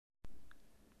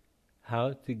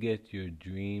How to get your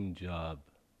dream job?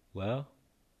 Well,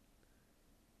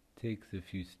 takes a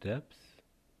few steps,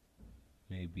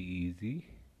 maybe easy,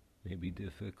 maybe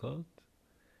difficult,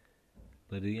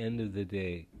 but at the end of the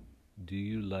day, do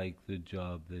you like the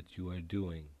job that you are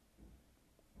doing?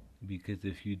 Because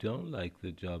if you don't like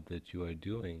the job that you are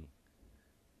doing,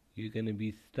 you're going to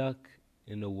be stuck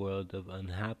in a world of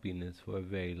unhappiness for a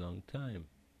very long time.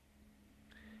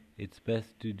 It's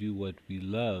best to do what we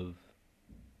love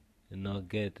and not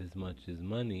get as much as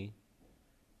money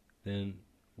than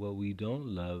what we don't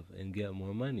love and get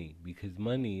more money, because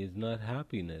money is not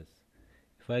happiness.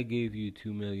 If I gave you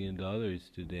 $2 million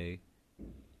today,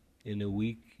 in a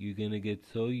week you're going to get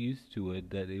so used to it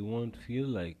that it won't feel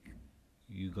like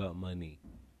you got money.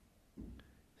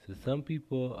 So some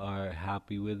people are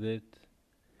happy with it,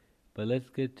 but let's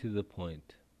get to the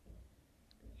point.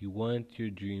 You want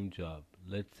your dream job.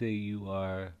 Let's say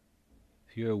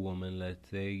if you're a woman, let's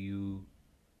say you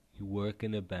work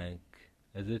in a bank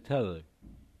as a teller.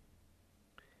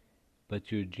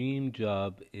 But your dream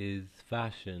job is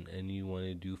fashion and you want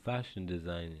to do fashion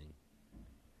designing.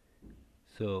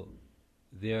 So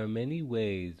there are many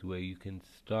ways where you can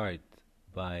start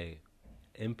by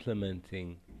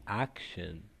implementing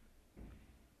action,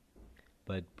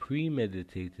 but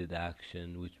premeditated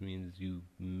action, which means you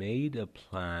made a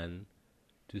plan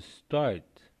to start.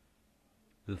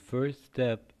 The first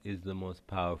step is the most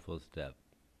powerful step.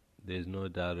 There's no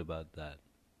doubt about that.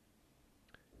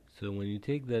 So when you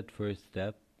take that first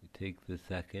step, you take the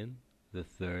second, the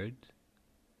third,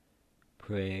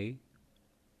 pray,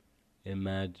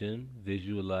 imagine,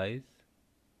 visualize,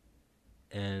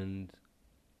 and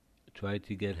try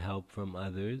to get help from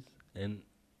others. And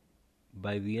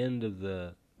by the end of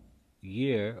the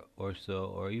year or so,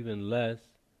 or even less,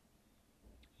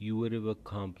 you would have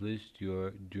accomplished your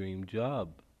dream job.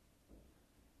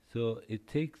 So it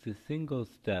takes a single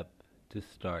step to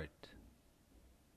start.